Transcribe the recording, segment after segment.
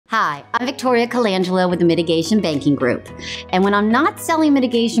Hi, I'm Victoria Colangelo with the Mitigation Banking Group. And when I'm not selling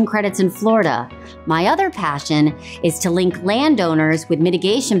mitigation credits in Florida, my other passion is to link landowners with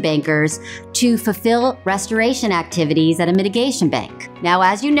mitigation bankers to fulfill restoration activities at a mitigation bank. Now,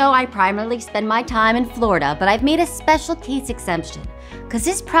 as you know, I primarily spend my time in Florida, but I've made a special case exemption because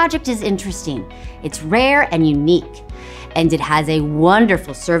this project is interesting. It's rare and unique, and it has a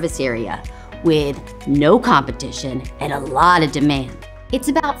wonderful service area with no competition and a lot of demand. It's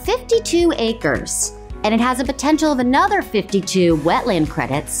about 52 acres, and it has a potential of another 52 wetland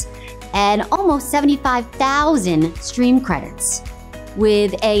credits and almost 75,000 stream credits,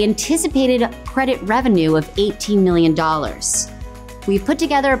 with an anticipated credit revenue of $18 million. We've put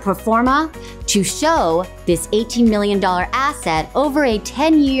together a pro forma to show this $18 million asset over a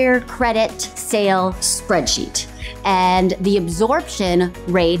 10-year credit sale spreadsheet. And the absorption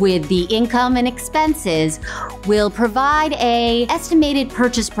rate with the income and expenses will provide an estimated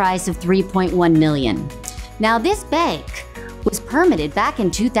purchase price of $3.1 million. Now, this bank was permitted back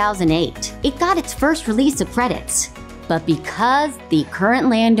in 2008. It got its first release of credits, but because the current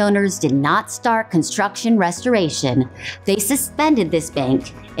landowners did not start construction restoration, they suspended this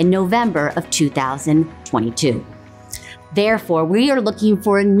bank in November of 2022. Therefore, we are looking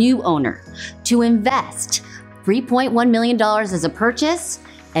for a new owner to invest $3.1 million as a purchase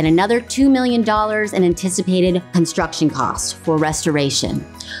and another $2 million in anticipated construction costs for restoration.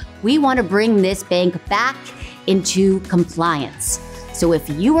 We want to bring this bank back into compliance. So if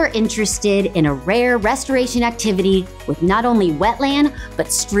you are interested in a rare restoration activity with not only wetland,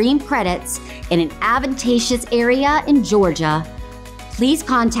 but stream credits in an advantageous area in Georgia, please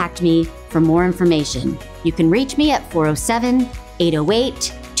contact me for more information. You can reach me at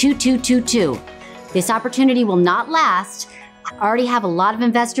 407-808-2222. This opportunity will not last. I already have a lot of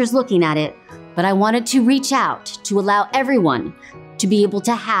investors looking at it, but I wanted to reach out to allow everyone to be able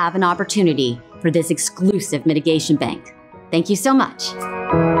to have an opportunity for this exclusive mitigation bank. Thank you so much.